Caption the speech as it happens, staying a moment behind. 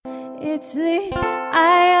It's the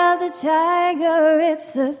eye of the tiger,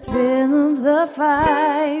 it's the thrill of the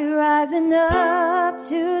fight, rising up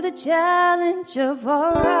to the challenge of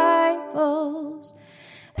our rivals.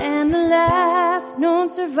 And the last known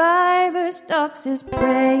survivor stalks his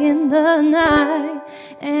prey in the night,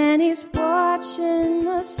 and he's watching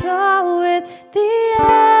us all with the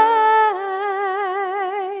eye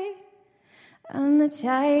on the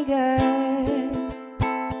tiger.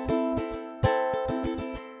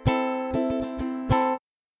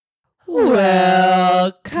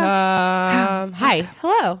 Welcome. Hi.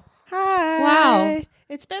 Hello. Hi. Wow.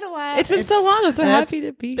 It's been a while. It's been so long. I'm so happy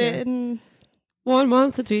to be here. been... 1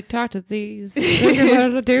 month since we talked to these. But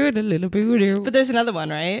there's another one,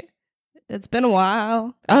 right? It's been a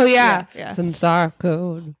while. Oh, yeah. Yeah. Since I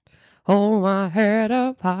could hold my head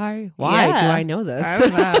up high. Why Yeah. do I know this? I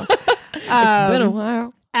don't know. It's been a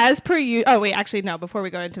while. As per you... Oh, wait. Actually, no. Before we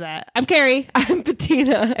go into that. I'm Carrie. I'm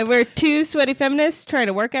Bettina. And we're two sweaty feminists trying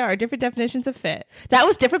to work out our different definitions of fit. That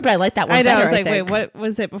was different, but I like that one I know. better, I was like, think. wait, what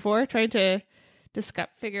was it before? Trying to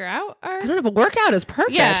figure out our... I don't know, but workout is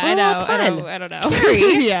perfect. Yeah, What I a know. lot of fun. I don't know.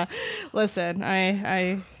 Carrie. Yeah. Listen,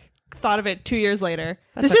 I thought of it 2 years later.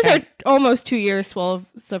 That's this is okay. our almost 2 year swole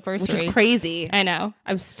Which anniversary. is crazy. I know.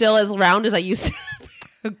 I'm still as round as I used to.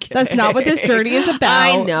 Okay. That's not what this journey is about.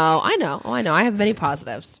 I know. I have many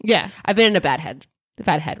positives. Yeah. I've been in a bad head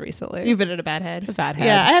recently. You've been in a bad head. A bad head.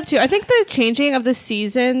 Yeah, I have too. I think the changing of the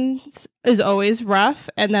seasons is always rough.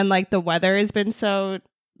 And then like the weather has been so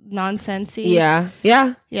nonsensey. Yeah.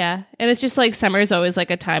 Yeah. And it's just like summer is always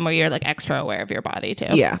like a time where you're like extra aware of your body too.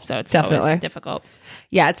 Yeah, So it's definitely always difficult.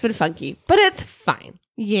 Yeah, it's been funky, but it's fine.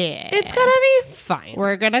 Yeah. It's gonna be fine.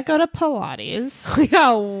 We're going to go to Pilates.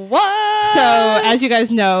 Yeah, what? So, as you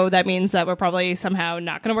guys know, that means that we're probably somehow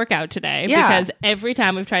not going to work out today. Yeah. Because every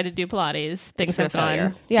time we've tried to do Pilates, things been have a failure.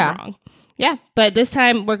 gone Yeah. wrong. Yeah. But this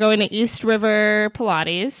time we're going to East River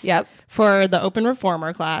Pilates. Yep. For the open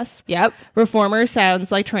reformer class. Yep. Reformer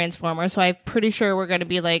sounds like transformer. So I'm pretty sure we're going to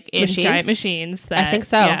be like in Machines? giant machines. I think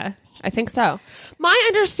so. Yeah. I think so. My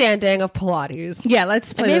understanding of Pilates. Yeah.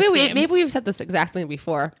 Let's play And this game. maybe we've said this exactly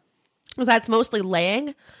before. Is that it's mostly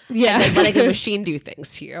laying Yeah. and then letting a machine do things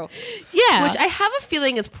to you. Yeah. Which I have a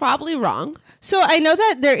feeling is probably wrong. So I know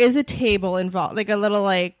that there is a table involved, like a little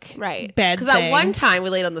like Right. bed Because that thing. one time we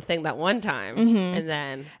laid on the thing that one time. And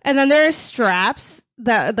then And then there are straps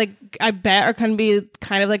that like I bet are going to be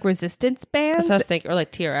kind of like resistance bands. that's what I was thinking, or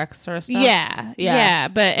like TRX sort of stuff. Yeah.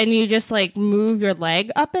 But and you just like move your leg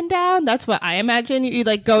up and down. That's what I imagine. You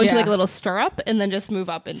like go into Yeah. like a little stirrup and then just move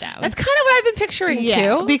up and down. That's kind of what I've been picturing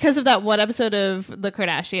too. Because of that one episode of The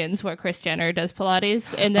Kardashians where Kris Jenner does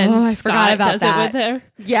Pilates and then Oh, I Scott forgot about does that. it with her.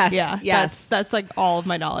 Yes. Yeah. Yes. That's like all of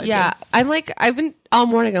my knowledge. Yeah, of- I've been all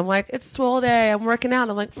morning. I'm like, it's swole day. I'm working out.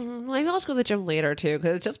 I'm like, maybe I'll just go to the gym later too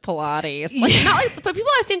because it's just Pilates. Like, not like, but people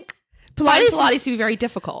I think find Pilates to be very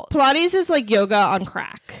difficult. Pilates is like yoga on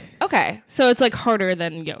crack. Okay, So it's like harder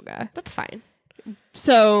than yoga. that's fine.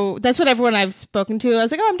 So that's what everyone I've spoken to. I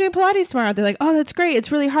was like, oh, I'm doing Pilates tomorrow. They're like, oh, that's great. It's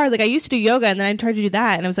really hard. Like I used to do yoga and then I tried to do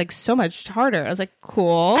that and it was like so much harder. I was like,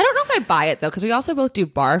 cool. I don't know if I buy it though because we also both do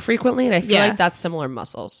bar frequently, and I feel Yeah. like that's similar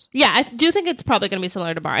muscles. Yeah, I do think it's probably going to be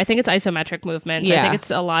similar to bar. I think it's isometric movements. I Yeah. think it's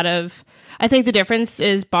a lot of, I think the difference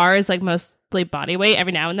is bar is like mostly body weight.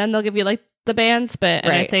 Every now and then they'll give you like the bands, but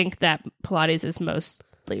and I Right. think that Pilates is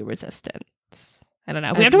mostly resistance. I don't know.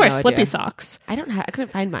 I We have have to wear no slippy idea. socks. I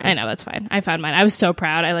couldn't find mine. I know, that's fine. I found mine. I was so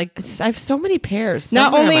proud. I like, I have so many pairs.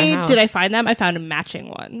 not somewhere in only my did I house. find them, I found matching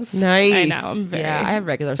ones. Nice. I know. I'm very, yeah. I have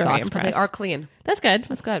regular very socks, but they impressed. are clean. That's good.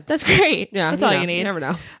 That's good. That's great. Yeah, That's all know, you need. You never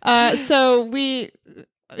know. So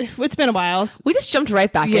it's been a while. We just jumped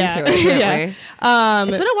right back Yeah. into it. Didn't Yeah. we?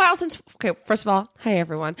 It's been a while since. Okay, first of all, hi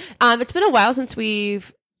everyone. It's been a while since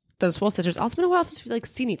we've done Swole Sisters. Also been a while since we've like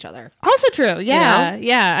seen each other. Also true. Yeah. know?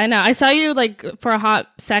 Yeah, I know. I saw you like for a hot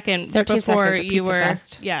second 13 before seconds at you Pizza were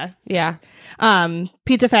Fest. Yeah. Yeah.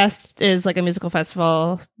 Pizza Fest is like a musical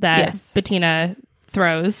festival that Yes. Bettina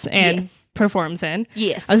throws and Yes. performs in.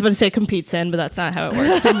 Yes. I was about to say competes in, but that's not how it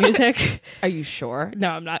works in music. Are you sure?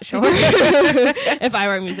 No, I'm not sure. If I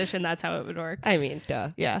were a musician, that's how it would work. I mean, duh.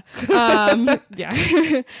 Yeah.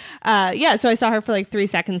 Yeah. Yeah. So I saw her for like 3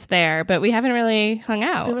 seconds there, but we haven't really hung We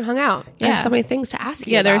out. haven't hung out. I Yeah. have so many things to ask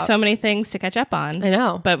you. Yeah. There are about. so many things to catch up on. I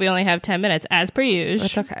know. But we only have 10 minutes as per usual.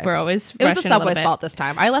 That's okay. We're always It was the rushing a little subway's bit. fault this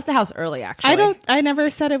time. I left the house early. Actually, I never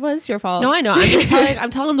said it was your fault. No, I know. I'm just telling.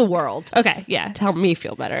 I'm telling the world. Okay. Yeah. To help me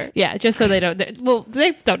feel better. Yeah. Just so they don't. Well,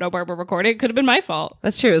 they don't know where we're recording. It could have been my fault.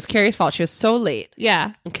 That's true. It was Carrie's fault. She was so late.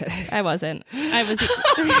 Yeah. I'm kidding. I wasn't. I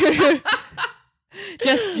was.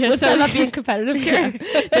 Just What's so that about being competitive, Karen?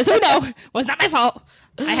 just so we know, was not my fault.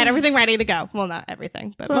 I had everything ready to go. Well, not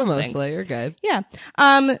everything, but most things. Mostly, you're good. Yeah.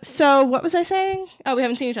 So what was I saying? Oh, we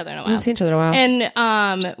haven't seen each other in a while. We haven't seen each other in a while.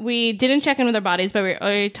 And we didn't check in with our bodies, but we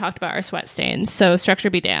already talked about our sweat stains. So structure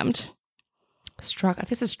be damned. I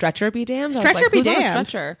think it's a stretcher be damned. Stretcher be who's on a damned.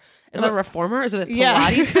 stretcher. Is it a reformer? Is it a Yeah.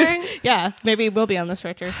 Pilates thing? Yeah, maybe we'll be on the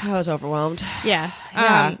stretcher. I was overwhelmed. Yeah.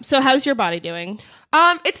 Yeah. So how's your body doing?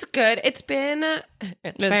 It's good. It's been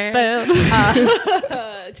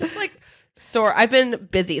just like sore. I've been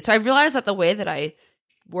busy. So I realized that the way that I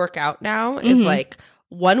work out now is like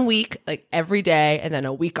 1 week, like every day, and then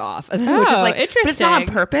a week off. Which is like, interesting. but it's not on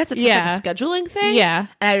purpose. It's Yeah. just like a scheduling thing. Yeah.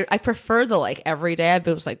 And I prefer the like every day. I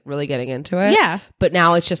was like really getting into it. Yeah. But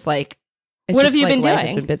now it's just like, What have you been life doing?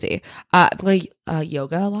 has been busy. I'm going to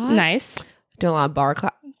yoga a lot. Nice. Doing a lot of bar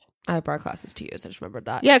class. I have bar classes to use. I just remembered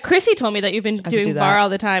that. Yeah, Chrissy told me that you've been have to doing do that. bar all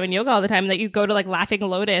the time and yoga all the time, and that you go to like Laughing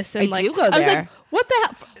Lotus. And I like, do go I was there. like, what the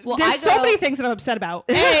hell? Well, There's I so go- many things that I'm upset about.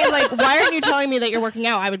 A, like, why aren't you telling me that you're working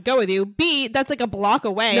out? I would go with you. B, that's like a block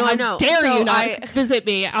away. No, How I know. dare So you not I- visit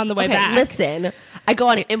me on the way Okay, back? listen. I go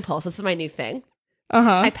on an impulse. This is my new thing. Uh-huh.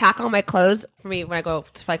 I pack all my clothes for me when I go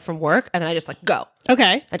to, like from work, and then I just like go.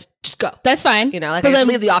 Okay. I just go. That's fine. You know, like But I just then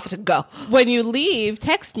leave the office and go. when you leave,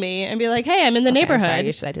 text me and be like, hey, I'm in the Okay, I'm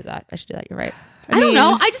neighborhood. sorry, I did that. I should do that. You're right. I I don't mean,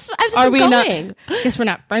 know. I've just Are been we going. not? I guess we're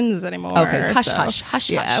not friends anymore. Okay, hush, so- hush, hush,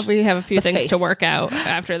 Yeah, hush. we have a few The things to face. work out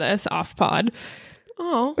after this off pod.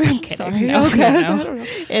 Oh, I'm kidding. sorry. No, Okay. no, I no. don't know.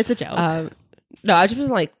 It's a joke. No, I've just been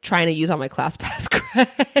like trying to use all my ClassPass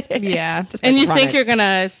credits. Yeah. Just, And like, you run think it. you're going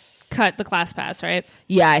to cut the class pass, right?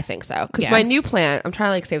 Yeah, I think so. Because Yeah. my new plan, I'm trying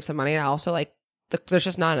to like save some money, and I also like there's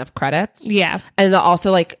just not enough credits. Yeah. And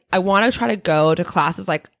also like I want to try to go to classes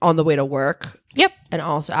like on the way to work Yep. and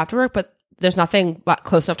also after work, but there's nothing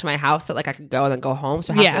close enough to my house that like I could go and then go home.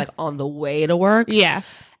 So I have Yeah. to like on the way to work. Yeah.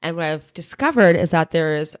 And what I've discovered is that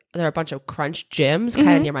there are a bunch of Crunch gyms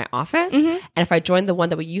kind of near my office. And if I join the one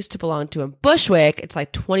that we used to belong to in Bushwick, it's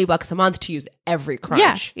like $20 a month to use every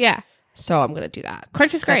Crunch. Yeah. So I'm going to do that.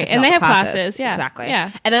 Crunch is So I great. can And they tell have classes. Yeah. Exactly.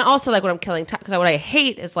 Yeah. And then also like when I'm killing time, because what I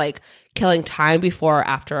hate is like killing time before or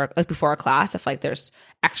after, like before a class, if like there's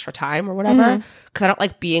extra time or whatever. Because I don't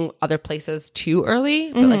like being other places too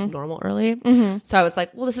early, but like normal early. So I was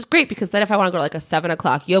like, well, this is great because then if I want to go to like a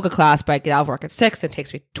 7:00 yoga class, but I get out of work at 6 and it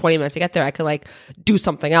takes me 20 minutes to get there, I can like do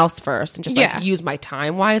something else first and just like Yeah. use my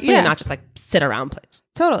time wisely Yeah. and not just like sit around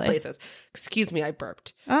Totally. places. Excuse me, I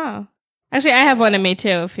burped. Oh. Actually, I have one in me too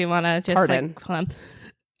if you want to just Pardon. like, hold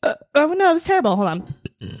on. Oh, no, it was terrible. Hold on.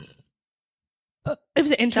 It was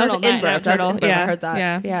an That internal was an in-burp. That was external. an in-burp. I heard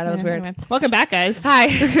that. Yeah, that was weird. Anyway. Welcome back, guys.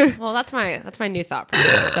 Hi. Well, that's my new thought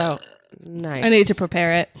process. So nice. I need to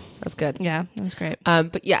prepare it. That's good. Yeah, that was great.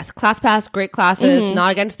 But yes, ClassPass, great classes.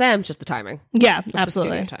 Not against them, just the timing. Yeah, Just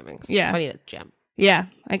absolutely. The studio timings. Yeah. So I need a gym. Yeah,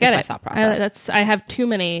 I get That's it. my thought process. I have too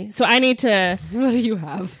many, so I need to. What do you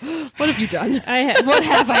have? What have you done? What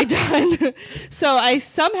have I done? So I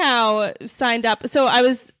somehow signed up. So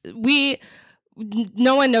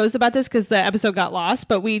no one knows about this because the episode got lost,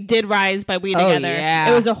 but we did Rise by We Oh, Together. yeah.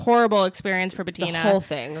 It was a horrible experience for The Bettina. whole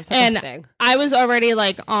thing. It was such And a thing. I was already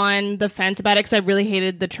like on the fence about it because I really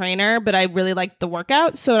hated the trainer, but I really liked the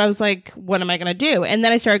workout. So I was like, what am I going to do? And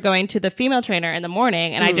then I started going to the female trainer in the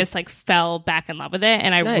morning and I just like fell back in love with it.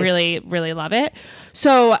 And I Nice. really, really love it.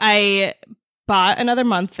 So I bought another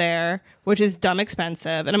month there, which is dumb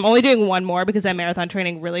expensive. And I'm only doing one more because that marathon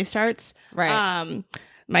training really starts. Right.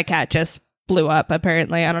 My cat just blew up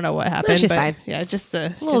apparently. I don't know what happened. she's but fine. Yeah, just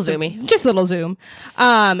a Little just zoomy. just a little zoom.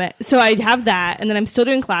 So I have that, and then I'm still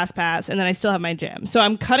doing ClassPass, and then I still have my gym. So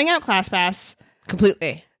I'm cutting out ClassPass,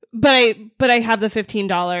 Completely. but I have the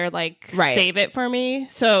 $15 like Right. save it for me.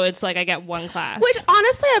 So it's like I get one class, Which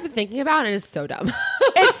honestly I've been thinking about and it's so dumb.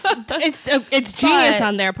 it's genius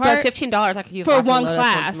on their part. But $15 I could use For Rocket one Lotus once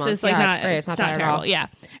a class month. is like Yeah, not it's great. It's not bad at terrible. all. Yeah,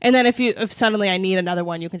 and then if suddenly I need another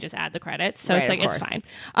one, you can just add the credits. So Right, it's like of it's course. fine.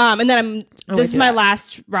 And then this is do my that.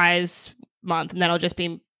 last Rise month, and then it'll just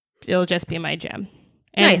be my gym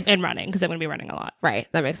Nice. and running because I'm going to be running a lot. Right.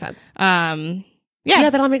 That makes sense.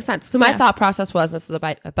 Yeah. that all makes sense. So my Yeah. thought process was this is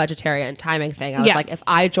a budgetary and timing thing. I was Yeah. like, if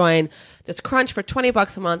I join this Crunch for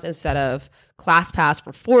 $20 a month instead of ClassPass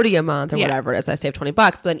for $40 a month or Yeah. whatever it is, I save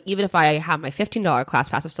 $20. But then even if I have my $15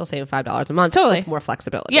 ClassPass, I'm still saving $5 a month. Totally. With more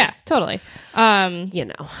flexibility. Yeah, totally. You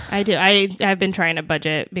know. I do. I've been trying to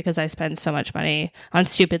budget because I spend so much money on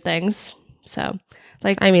stupid things. So,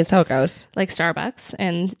 like I mean, so it goes. like Starbucks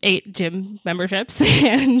and 8 gym memberships,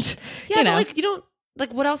 and Yeah, you but know, like you don't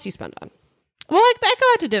like what else you spend on? well, like I go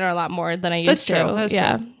out to dinner a lot more than I used That's to. true. That's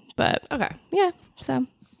yeah, true. but Okay. yeah. So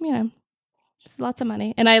you know, It's lots of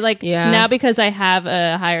money. And I like now because I have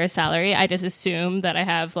a higher salary, I just assume that I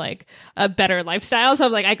have like a better lifestyle. So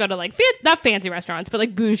I'm like, I go to like not fancy restaurants, but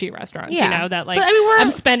like bougie restaurants, you know, that like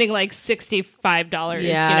I'm spending like $65,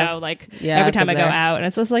 you know, like every time I go out. And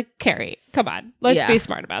it's just like, Carrie, come on, let's be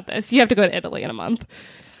smart about this. You have to go to Italy in a month.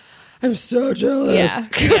 I'm so jealous.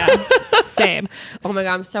 Yeah. Same. Oh my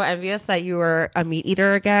God, I'm so envious that you were a meat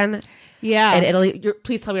eater again. Yeah. In Italy.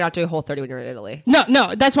 Please tell me you're not doing Whole30 when you're in Italy.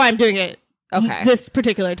 No, that's why I'm doing it. Okay. This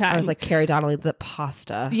particular time. I was like, Carrie Donnelly, the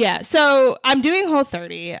pasta. Yeah. So I'm doing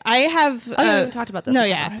Whole30. I have. We haven't talked about this. No,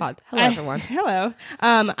 yeah. Hello, everyone. Hello.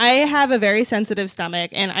 I have a very sensitive stomach,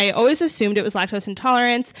 and I always assumed it was lactose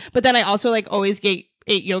intolerance, but then I also like always ate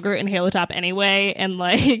yogurt and Halo Top anyway, and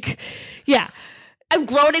like, yeah. I'm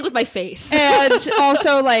groaning with my face. And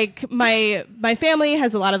also like my family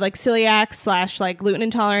has a lot of like celiac / like gluten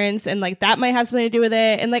intolerance, and like that might have something to do with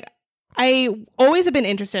it. And like I always have been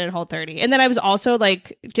interested in Whole30. And then I was also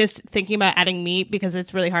like just thinking about adding meat because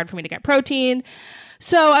it's really hard for me to get protein.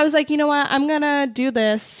 So I was like, you know what? I'm going to do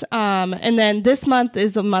this. And then this month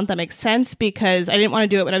is a month that makes sense because I didn't want to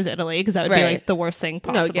do it when I was in Italy because that would be like the worst thing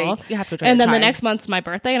possible. No, you have to drink. And then the next month's my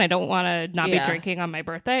birthday and I don't want to not be drinking on my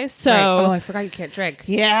birthday. So Oh, I forgot you can't drink.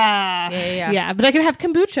 Yeah. But I can have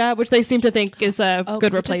kombucha, which they seem to think is a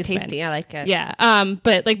good replacement. Tasty. I like it. Yeah.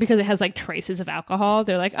 But like because it has like traces of alcohol,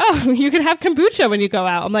 they're like, oh, you can have kombucha when you go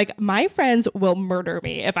out. I'm like, my friends will murder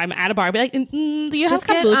me if I'm at a bar. I'll be like, do you have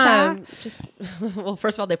kombucha? Well,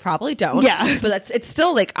 first of all, they probably don't. Yeah. But it's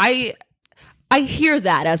still like I hear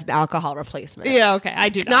that as an alcohol replacement. Yeah, okay. I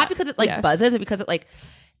do not because it like buzzes, but because it like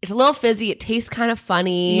it's a little fizzy. It tastes kind of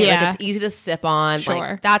funny. Yeah. Like it's easy to sip on. Sure.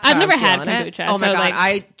 Like, that's I've never had kombucha. Oh my God. Like,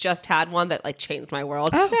 I just had one that like changed my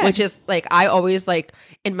world. Okay. Which is like I always like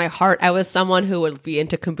in my heart I was someone who would be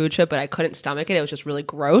into kombucha, but I couldn't stomach it. It was just really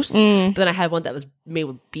gross. But then I had one that was made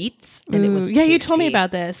with beets and it was tasty. You told me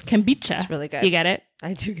about this. Kombucha. It's really good. You get it?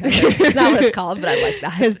 I do get it. It's not what it's called, but I like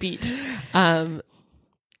that. It's beet.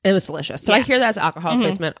 It was delicious. So I hear that's alcohol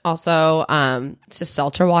replacement. Also, it's just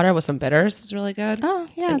seltzer water with some bitters. It's really good. Oh,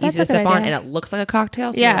 yeah. And that's easy to sip on, and it looks like a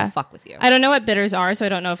cocktail, so it'll fuck with you. I don't know what bitters are, so I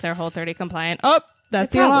don't know if they're Whole30 compliant. Oh,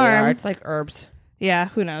 that's the alarm. It's like herbs. Yeah,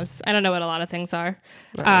 who knows? I don't know what a lot of things are.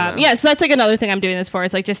 Yeah, so that's like another thing I'm doing this for.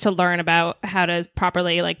 It's like just to learn about how to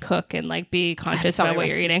properly like cook and like be conscious about what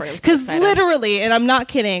you're eating. Because literally, and I'm not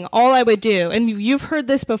kidding, all I would do, and you've heard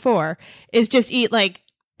this before, is just eat like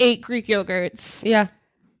 8 Greek yogurts. Yeah.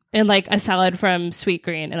 And like a salad from Sweet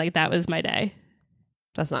Green, and like that was my day.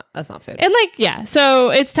 That's not food. And like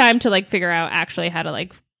so it's time to like figure out actually how to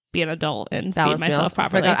like be an adult and feed myself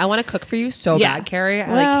properly. I want to cook for you so bad, Carrie.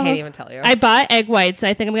 I like can't even tell you. I bought egg whites.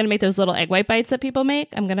 I think I'm gonna make those little egg white bites that people make.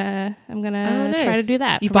 I'm gonna try to do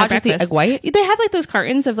that. You bought just the egg white? They have like those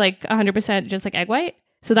cartons of like 100% just like egg white.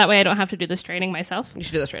 So that way I don't have to do the straining myself. You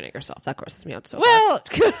should do the straining yourself. That grosses me out so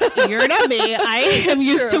bad. You're not me. I am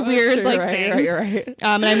used to weird things. You're right.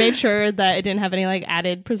 And I made sure that it didn't have any like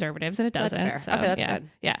added preservatives, and it doesn't. That's fair. So, okay, that's good.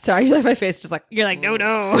 Yeah. Sorry, you left my face just like you're like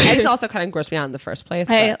no. Eggs also kind of gross me out in the first place.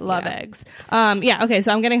 I love eggs. Yeah. Okay.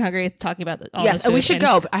 So I'm getting hungry talking about all this. Yes, we should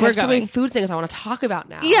go. I have so many food things I want to talk about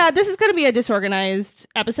now. Yeah, this is going to be a disorganized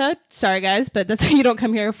episode. Sorry, guys, but that's you don't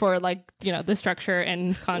come here for like the structure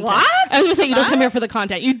and content. What? I was going to say you don't come here for the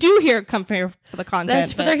content. You do come here for the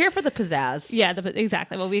content. They're here for the pizzazz. Yeah,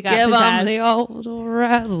 exactly. Well, we got Give pizzazz. them the old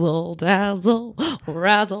razzle dazzle,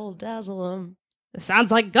 razzle dazzle them. It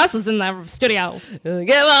sounds like Gus is in the studio. Give them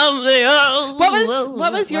the old.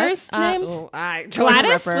 What was yours named?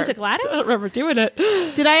 Gladys? Was it Gladys? I don't remember doing it.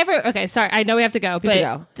 Did I ever? Okay, sorry. I know we have to go. But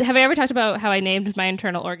have I ever talked about how I named my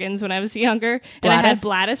internal organs when I was younger? Bladis? And I had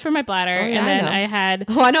Bladis for my bladder, and then I had.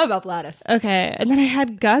 Oh, I know about Bladis. Okay, and then I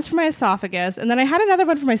had Gus for my esophagus, and then I had another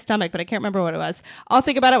one for my stomach, but I can't remember what it was. I'll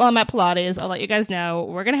think about it while I'm at Pilates. I'll let you guys know.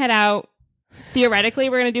 We're gonna head out. Theoretically,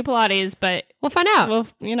 we're gonna do Pilates, but we'll find out. Well,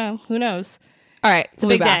 who knows. All right. It's a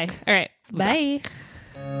big day. All right. Bye.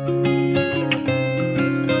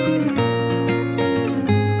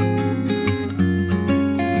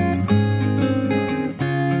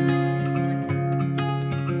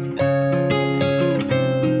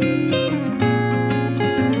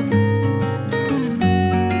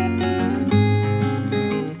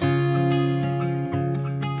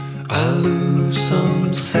 I lose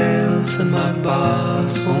some sales and my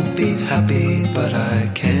boss won't be happy, but I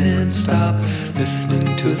can't stop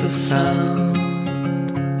listening to the sound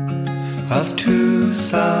of 2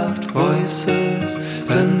 soft voices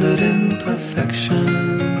blended in perfection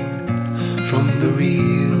from the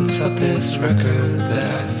reels of this record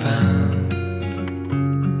that I found.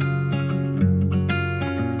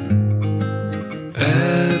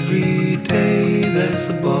 Every day there's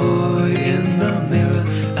a boy in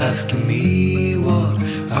asking me, what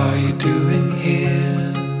are you doing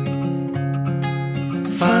here?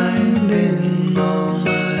 Finding all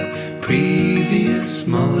my previous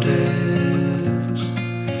motives,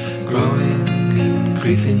 growing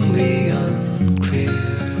increasingly unclear.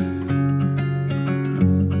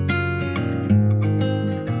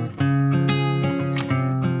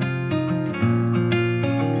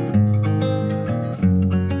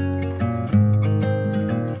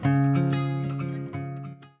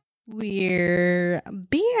 We're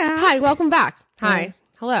back. Hi, welcome back. Hi.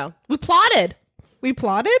 Hello. We plotted. We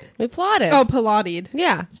plotted? We plotted. Oh, plotted.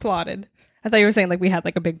 yeah. Plotted. I thought you were saying like we had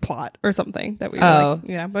like a big plot or something that we were Oh.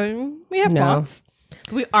 like, but we have No. plots.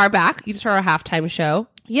 We are back. You just heard our halftime show.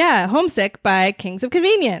 Yeah, Homesick by Kings of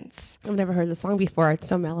Convenience. I've never heard the song before. It's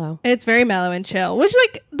so mellow. It's very mellow and chill, which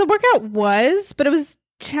like the workout was, but it was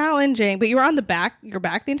challenging. But you were on the back, your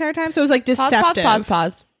back the entire time, so it was like deceptive.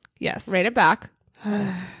 Pause. Yes. Rate it back.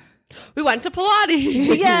 We went to Pilates.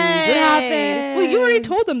 Yay! It happened. Well, you already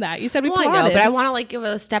told them that. You said we Well, I plotted. know, but I want to like give it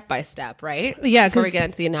a step by step, right? Yeah, Before we 'cause- get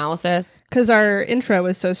into the analysis. Because our intro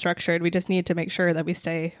was so structured, we just need to make sure that we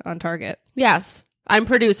stay on target. Yes, I'm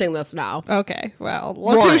producing this now. Okay, well,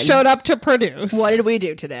 look who One. showed up to produce. What did we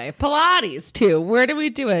do today? Pilates 2. Where did we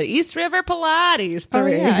do it? East River Pilates 3. Oh,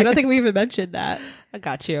 yeah, I don't think we even mentioned that. I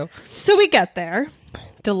got you. So we get there.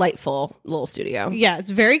 Delightful little studio. Yeah,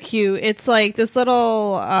 it's very cute. It's like this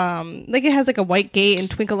little, like it has like a white gate and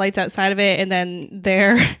twinkle lights outside of it. And then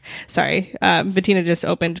there, sorry, Bettina just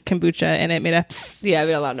opened kombucha and it made a psst. Yeah, I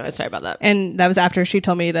made a lot of noise. Sorry about that. And that was after she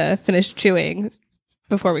told me to finish chewing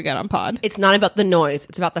before we got on pod. It's not about the noise.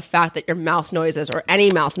 It's about the fact that your mouth noises or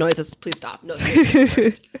any mouth noises. Please stop. No,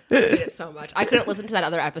 seriously, I hate it so much. I couldn't listen to that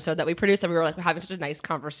other episode that we produced, and we were like having such a nice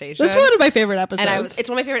conversation. That's one of my favorite episodes. and it's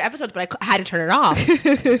one of my favorite episodes, but I had to turn it off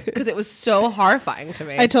because it was so horrifying to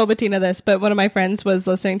me. I told Bettina this, but one of my friends was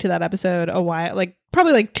listening to that episode a while, like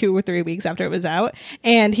probably like 2 or 3 weeks after it was out,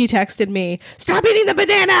 and he texted me, "Stop eating the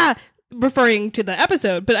banana," referring to the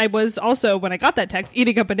episode. But I was also, when I got that text,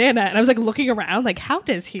 eating a banana, and I was like looking around, like, how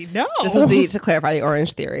does he know? This was to clarify, the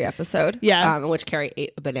Orange Theory episode. Yeah. In which Carrie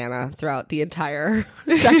ate a banana throughout the entire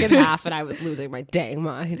second half, and I was losing my dang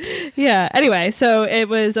mind. Yeah. Anyway, so it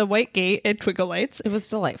was a white gate and twinkle lights. It was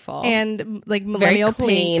delightful. And like millennial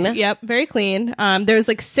clean. pink. Yep, very clean. There's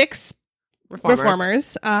like 6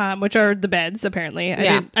 reformers, which are the beds apparently.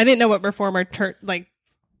 I didn't know what reformer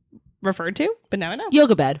referred to, but now I know.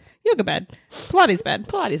 Yoga bed. Yoga bed, Pilates bed.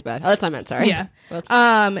 Pilates bed. Oh, that's what I meant. Sorry. Yeah. Whoops.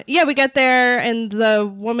 Yeah, we get there and the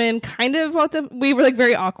woman kind of we were like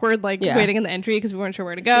very awkward, like Yeah. waiting in the entry because we weren't sure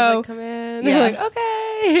where to She's go. like, come in. Yeah. You're like,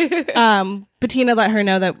 okay. Bettina let her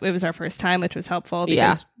know that it was our first time, which was helpful because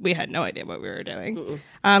Yeah. we had no idea what we were doing.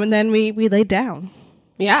 And then we laid down.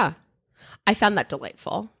 Yeah. I found that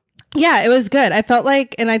delightful. Yeah, it was good. I felt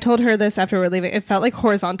like, and I told her this after we were leaving, it felt like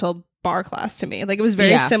horizontal bar class to me. Like it was very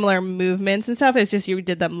Yeah. similar movements and stuff. It's just you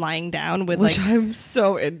did them lying down with Which like, I'm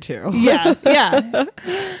so into. yeah.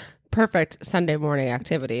 Perfect Sunday morning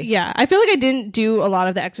activity. Yeah, I feel like I didn't do a lot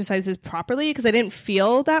of the exercises properly because I didn't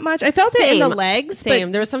feel that much. I felt it in the Same. legs.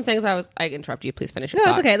 Same. There were some things I interrupt you. Please finish your No,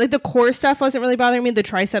 thought. it's okay. Like the core stuff wasn't really bothering me. The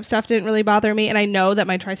tricep stuff didn't really bother me. And I know that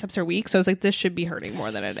my triceps are weak. So I was like, this should be hurting more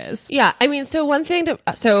than it is. Yeah. I mean, so one thing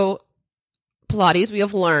so Pilates we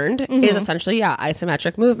have learned is essentially,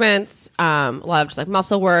 isometric movements, a lot of just like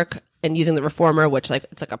muscle work and using the reformer, which like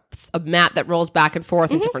it's like a mat that rolls back and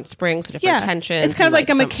forth with different springs, to different tensions. It's kind of and, like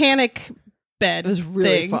a mechanic bed. It was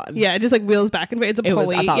really thing. fun. Yeah, it just like wheels back and forth. It's a It was-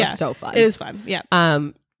 pulley. I thought it was Yeah. so fun. It is fun. Yeah.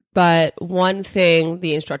 But one thing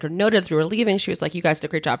the instructor noted as we were leaving, she was like, you guys did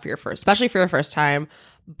a great job for your first, especially for your first time,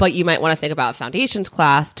 but you might want to think about foundations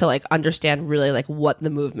class to like understand really like what the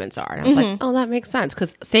movements are. And I was like, oh, that makes sense.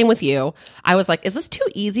 Because same with you. I was like, is this too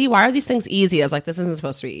easy? Why are these things easy? I was like, this isn't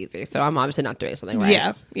supposed to be easy. So I'm obviously not doing something right.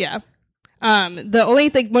 Yeah. Yeah. The only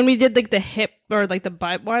thing when we did like the hip or like the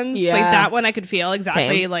butt ones, like Yeah. that one I could feel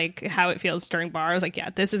exactly Same. like how it feels during bar. I was like, yeah,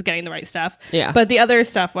 this is getting the right stuff. Yeah. But the other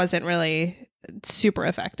stuff wasn't really super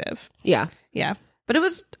effective. Yeah. Yeah. But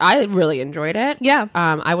I really enjoyed it. Yeah.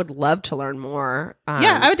 I would love to learn more.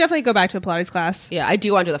 Yeah. I would definitely go back to a Pilates class. Yeah, I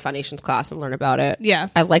do want to do the foundations class and learn about it. Yeah.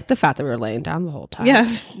 I like the fact that we were laying down the whole time. Yeah.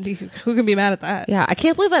 Who can be mad at that? Yeah, I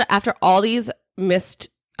can't believe that after all these missed,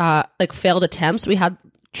 like failed attempts, we had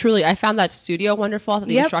truly. I found that studio wonderful. I thought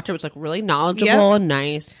the Yep. instructor was like really knowledgeable and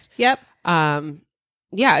nice. Yep.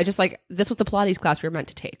 Yeah, I just like this was the Pilates class we were meant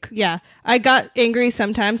to take. Yeah. I got angry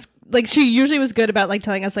sometimes. Like she usually was good about like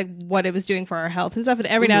telling us like what it was doing for our health and stuff. And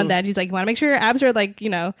every now and then she's like, you want to make sure your abs are like, you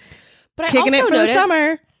know, But kicking it for the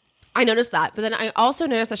summer. I noticed that, but then I also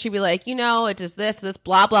noticed that she'd be like, it does this,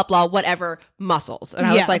 blah, blah, blah, whatever, muscles. And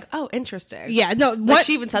I was like, oh, interesting. Yeah, no, Like,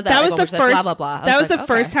 she even said that. That like, was the when we first, said blah, blah, blah. that was like, the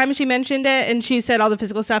first time she mentioned it, and she said all the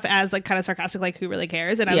physical stuff as like kind of sarcastic, like who really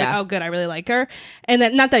cares? And I was like, oh, good, I really like her. And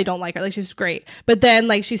then, not that I don't like her, like she's great, but then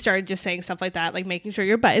like she started just saying stuff like that, like making sure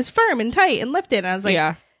your butt is firm and tight and lifted. And I was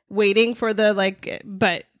like, waiting for the like,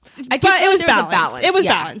 but it was balanced. It was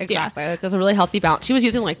balanced. Exactly. Like, it was a really healthy balance. She was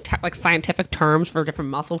using like scientific terms for different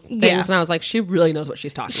muscle things, and I was like, she really knows what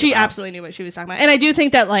she's talking about. She absolutely knew what she was talking about, and I do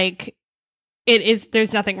think that like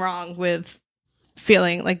there's nothing wrong with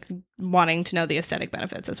feeling like wanting to know the aesthetic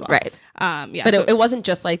benefits as well, right? But it wasn't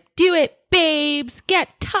just like, do it, babes, get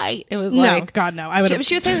tight. It was like, God, no. I would.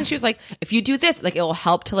 She was saying, she was like, if you do this, like it will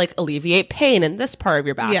help to like alleviate pain in this part of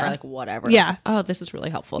your back, or like whatever. Yeah. Oh, this is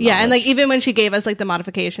really helpful. Yeah, and like even when she gave us like the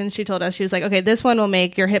modifications, she told us, she was like, okay, this one will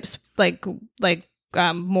make your hips like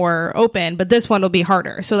more open, but this one will be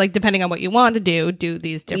harder. So like depending on what you want to do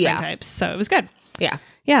these different types. So it was good. Yeah.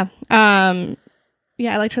 Yeah.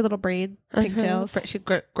 Yeah, I liked her little braid pigtails. She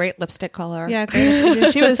had great lipstick color. Yeah,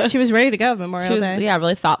 great. She was ready to go Memorial Day. Yeah,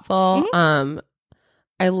 really thoughtful. Mm-hmm.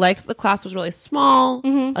 I liked the class was really small.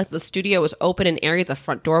 Mm-hmm. Like the studio was open and airy. The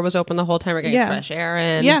front door was open the whole time. We're getting fresh air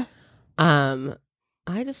in. Yeah.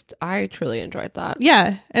 I truly enjoyed that.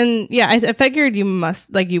 Yeah, and yeah, I figured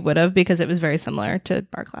you would have, because it was very similar to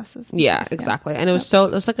bar classes. Yeah, exactly. And it was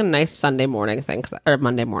like a nice Sunday morning thing, or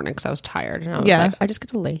Monday morning, because I was tired. And I was like, I just get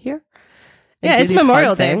to lay here. Yeah, it's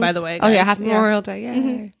Memorial Day, by the way, guys. Oh yeah, happy Memorial Day. Yay.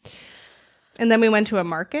 Mm-hmm. And then we went to a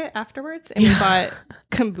market afterwards and we bought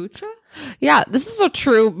kombucha. Yeah, this is a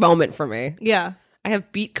true moment for me. Yeah. I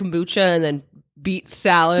have beet kombucha and then beet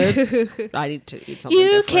salad. I need to eat something You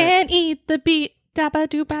different. can't eat the beet. Dabba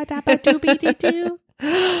dooba dabba doobie dee doo.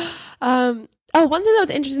 Oh, one thing that was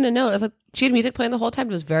interesting to note is like she had music playing the whole time.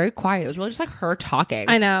 It was very quiet. It was really just like her talking.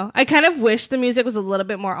 I know. I kind of wish the music was a little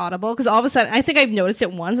bit more audible, because all of a sudden, I think I've noticed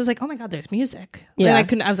it once. I was like, oh my God, there's music. Yeah.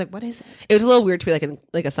 And I was like, what is it? It was a little weird to be like in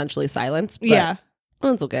like essentially silence. But yeah.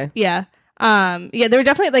 Well, it's okay. Yeah. Yeah, they were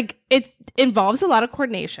definitely like, it involves a lot of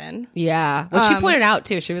coordination. Yeah. What she pointed out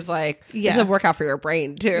too, she was like, it's a workout for your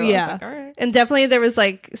brain too. Yeah. I was like, all right. And definitely there was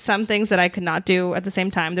like some things that I could not do at the same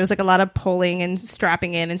time. There was like a lot of pulling and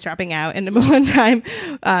strapping in and strapping out. And one time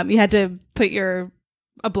you had to put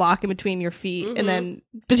a block in between your feet, and then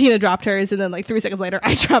Bettina dropped hers, and then like 3 seconds later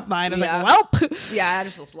I dropped mine. I was like, well. Yeah, I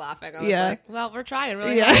just was laughing. I was like, well, we're trying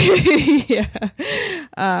really hard.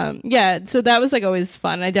 Yeah. So that was like always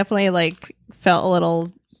fun. I definitely like felt a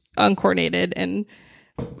little uncoordinated and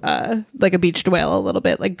like a beached whale a little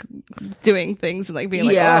bit, like doing things and like being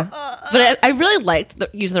like, But I really liked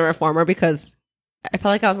using the reformer because I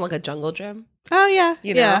felt like I was in like a jungle gym. Oh yeah,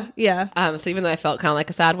 you know? yeah. So even though I felt kind of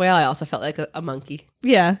like a sad whale, I also felt like a monkey.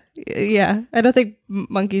 Yeah. I don't think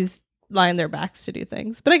monkeys lie on their backs to do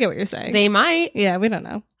things, but I get what you're saying. They might. Yeah, we don't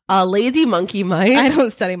know. A lazy monkey might. I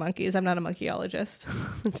don't study monkeys. I'm not a monkeyologist.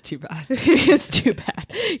 It's too bad. It's too bad.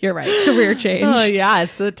 You're right. Career change. Oh yeah,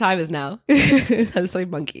 it's the time is now. I'm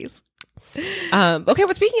studying monkeys. Okay,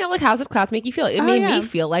 but speaking of like, how's this class make you feel? It made me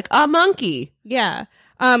feel like a monkey. Yeah.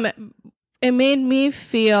 It made me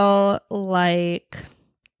feel like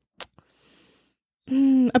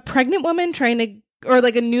a pregnant woman or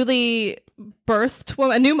like a newly birthed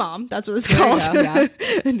woman, a new mom. That's what it's called.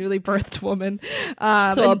 A newly birthed woman.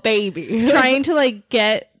 So a baby trying to like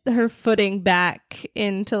get her footing back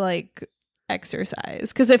into like exercise,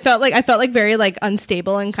 because I felt like very like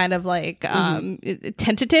unstable and kind of like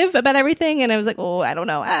tentative about everything, and I was like, oh, I don't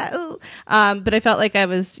know, but I felt like I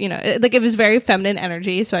was, like it was very feminine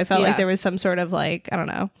energy, so I felt like there was some sort of like, I don't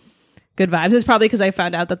know, good vibes. It's probably because I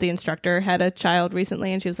found out that the instructor had a child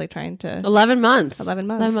recently, and she was like trying to 11 months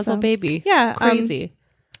old baby. Yeah, crazy.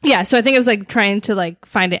 So I think it was like trying to like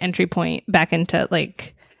find an entry point back into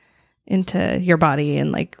your body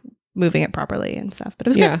and like moving it properly and stuff, but it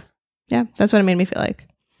was good. Yeah, that's what it made me feel like.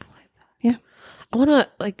 I like that. Yeah. I want to,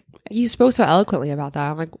 like, you spoke so eloquently about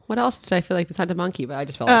that. I'm like, what else did I feel like besides a monkey? But I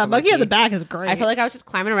just felt like a monkey on the back is great. I felt like I was just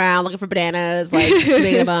climbing around looking for bananas, like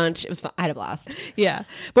swinging a bunch. It was fun. I had a blast. Yeah.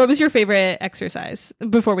 What was your favorite exercise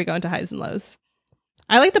before we go into highs and lows?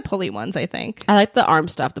 I like the pulley ones, I think. I like the arm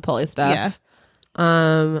stuff, the pulley stuff.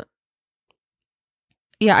 Yeah.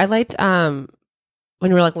 Yeah, I liked when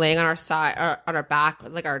we were like laying on our side or on our back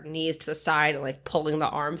with like our knees to the side and like pulling the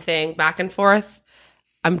arm thing back and forth.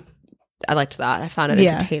 I liked that. I found it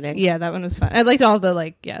entertaining. Yeah, that one was fun. I liked all the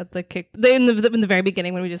like the kick in the very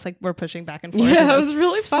beginning when we just like were pushing back and forth. Yeah, it was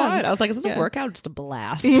really fun. fun. I was like, is this a workout or just a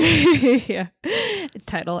blast? Yeah.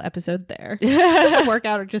 Title episode there. Just a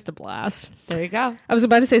workout or just a blast. There you go. I was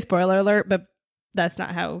about to say spoiler alert, but that's not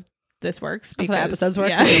how this works. That's how because- episodes work.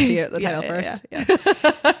 Yeah. You see it, the title first. Yeah.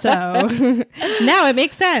 So now it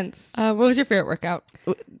makes sense. What was your favorite workout?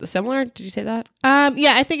 Similar? Did you say that?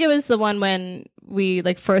 Yeah, I think it was the one when we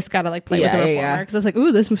like first got to like play with the reformer because I was like,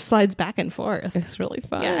 ooh, this slides back and forth. It's really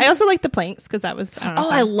fun. Yeah, I also like the planks because that was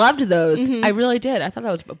I loved those. I really did. I thought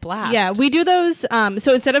that was a blast. Yeah, we do those.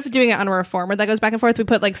 So instead of doing it on a reformer that goes back and forth, we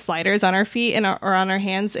put like sliders on our feet and or on our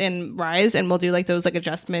hands in Rise, and we'll do like those like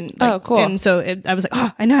adjustment. Like, Oh, cool. And so I was like,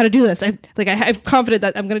 oh, I know how to do this. I'm confident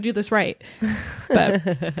that I'm going to do this right. But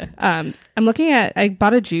I'm looking at. I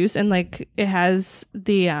bought a juice and like it has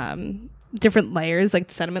the different layers, like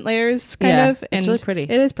sediment layers, kind of. And it's really pretty.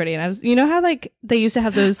 It is pretty. And I was, you know how like they used to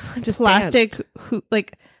have those Just plastic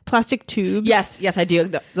plastic tubes. Yes, I do.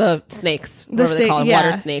 The snakes, whatever they call them,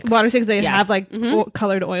 water snake. Water snakes. They Yes. have like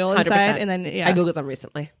colored oil 100%. inside, and then I googled them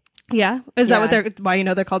recently. yeah. Is that what Yeah. why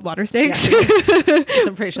they're called water snakes?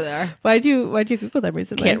 I'm pretty sure they are. Why'd you Google them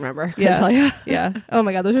recently? Can't remember. Couldn't Yeah. tell you. Yeah. Oh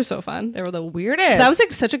my god, those are so fun. They were the weirdest. That was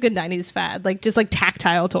like such a good 90s fad, like just like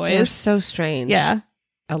tactile They were toys. so strange. Yeah.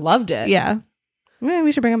 I loved it. Yeah. Maybe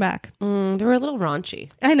we should bring them back. They were a little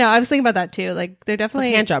raunchy. I know. I was thinking about that too. Like they're It's like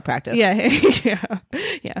definitely hand job practice. Yeah.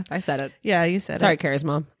 Yeah. I said it. Yeah. You said Sorry, it. Carrie's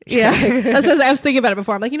mom. Yeah. That's what I was thinking about it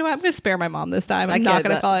before. I'm like, you know what? I'm going to spare my mom this time. I'm not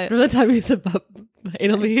going to call it. Remember the time you said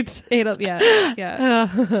anal beads? Anal, yeah.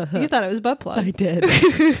 You thought it was butt plug. I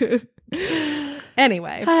did.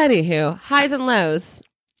 Anyway, Anywho, highs and lows.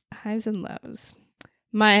 highs and lows.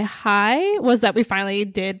 My high was that we finally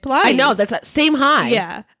did Pilates. I know, that's that same high.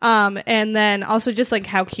 Yeah. And then also just like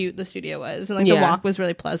how cute the studio was, and like the Yeah. walk was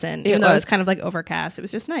really pleasant. It Even though it was was. kind of like overcast, it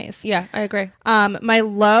was just nice. Yeah, I agree. My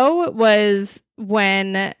low was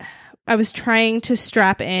when I was trying to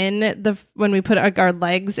strap in when we put our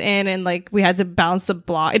legs in, and like we had to balance the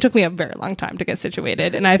block. It took me a very long time to get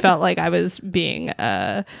situated, and I felt like I was being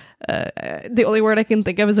the only word I can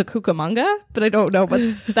think of is a cucamonga, but I don't know what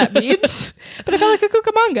that means. But I felt like a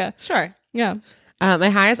cucamonga. Sure. Yeah. My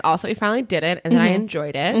high is also we finally did it, and then I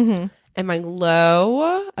enjoyed it. And my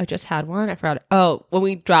low, I just had one. I forgot. Oh, when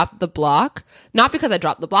we dropped the block, not because I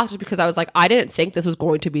dropped the block, just because I was like, I didn't think this was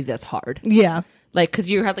going to be this hard. Yeah. Like, because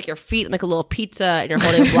you had like your feet in like a little pizza, and you're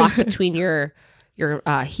holding a block between your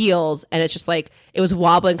heels, and it's just like it was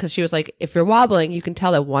wobbling because she was like, if you're wobbling, you can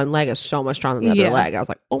tell that one leg is so much stronger than the other leg. I was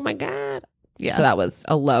like, oh my god. Yeah. So that was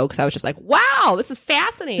a low because I was just like, wow, this is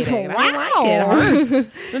fascinating. Wow. I like it. It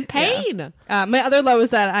hurts. I'm in pain. My other low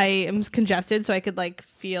is that I am congested, so I could like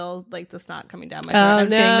feel like the snot coming down my throat. I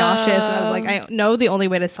was getting nauseous, and I was like, I know the only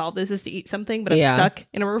way to solve this is to eat something, but I'm stuck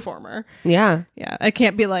in a reformer. Yeah. Yeah, I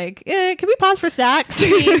can't be like, can we pause for snacks?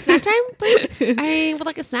 Snack time, please. I would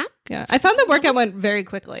like a snack. Yeah, I found the workout went very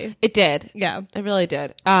quickly. It did. Yeah, It really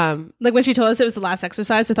did. like when she told us it was the last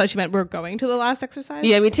exercise, I thought she meant we're going to the last exercise.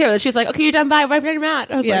 Yeah, me too. She was like, okay, you're done. Bye. Wipe down your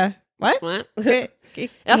mat. I was Yeah. like, What? what? It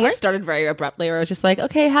also started very abruptly where I was just like,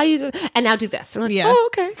 okay, how you do? And now do this. And I'm like, Yeah. oh,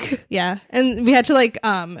 okay. Yeah, and we had to like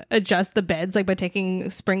adjust the beds like by taking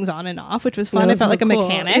springs on and off, which was fun. I felt like a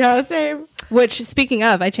mechanic. Yeah, same. Which, speaking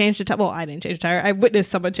of, I changed a tire. Well, I didn't change a tire. I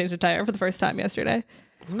witnessed someone change a tire for the first time yesterday.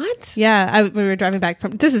 What? Yeah, when we were driving back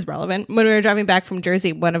from, this is relevant. When we were driving back from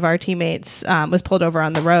Jersey, one of our teammates was pulled over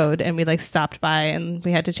on the road, and we like stopped by, and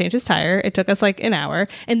we had to change his tire. It took us like an hour,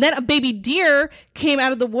 and then a baby deer came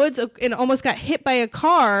out of the woods and almost got hit by a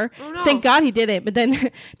car. Oh, no. Thank God he didn't. But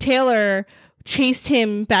then Taylor chased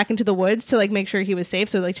him back into the woods to like make sure he was safe,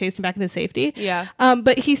 so like chased him back into safety. Yeah.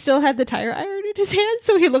 But he still had the tire iron in his hand,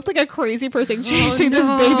 so he looked like a crazy person chasing this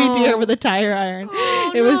baby deer with a tire iron.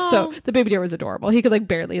 It was so, the baby deer was adorable. He could like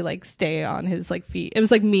barely like stay on his like feet. It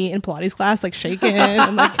was like me in Pilates class, like shaking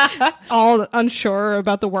and like all unsure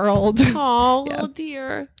about the world. It Oh, little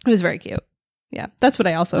dear. was very cute. Yeah, that's what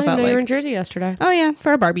I also I didn't felt know you were in like. Jersey yesterday. Oh yeah,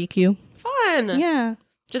 for a barbecue. Fun. Yeah,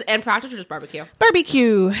 Just and practice or just barbecue?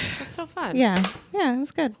 barbecue. That's so fun. Yeah, it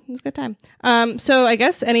was good. It was a good time. So I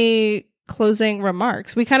guess any closing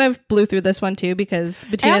remarks? We kind of blew through this one too because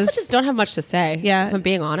I Bettina's. also just don't have much to say. Yeah. If I'm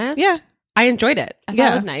being honest. Yeah. I enjoyed it. I thought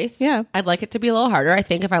Yeah. it was nice. Yeah. I'd like it to be a little harder. I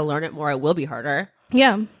think if I learn it more, it will be harder.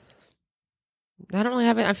 Yeah, I don't really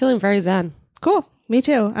have it. I'm feeling very zen. cool. Me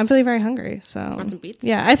too. I'm feeling very hungry. So Want some beets?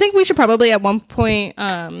 yeah, I think we should probably at one point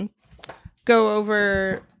go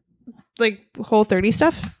over like Whole30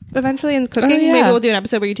 stuff eventually and cooking. Oh, yeah. Maybe we'll do an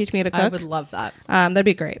episode where you teach me how to I cook. would love that. That'd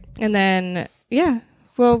be great. And then yeah,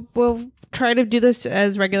 we'll try to do this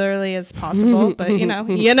as regularly as possible. But you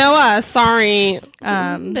know us. Sorry.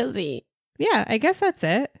 I'm busy. Yeah, I guess that's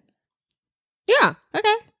it. Yeah.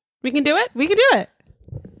 Okay, We can do it. we can do it.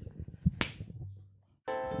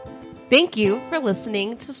 Thank you for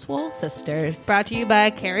listening to Swole Sisters Brought to you by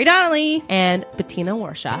Carrie Donnelly. and Bettina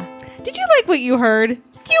Warshaw. Did you like what you heard?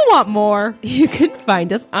 you want more. You can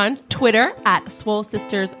find us on Twitter at Swole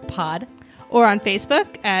Sisters Pod. Or on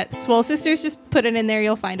Facebook at Swole Sisters. Just put it in there.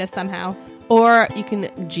 You'll find us somehow. Or you can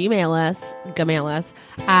Gmail us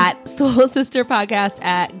at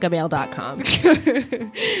swollesisterpodcast@gmail.com.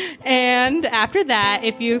 And after that,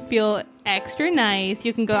 if you feel extra nice,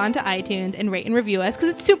 you can go onto iTunes and rate and review us because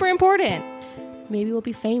it's super important. Maybe we'll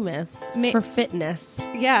be famous for fitness.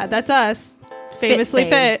 Yeah, that's us. Famously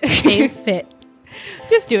fit. Fame fit.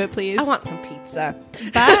 Just do it, please. I want some pizza.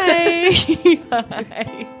 Bye.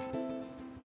 Bye.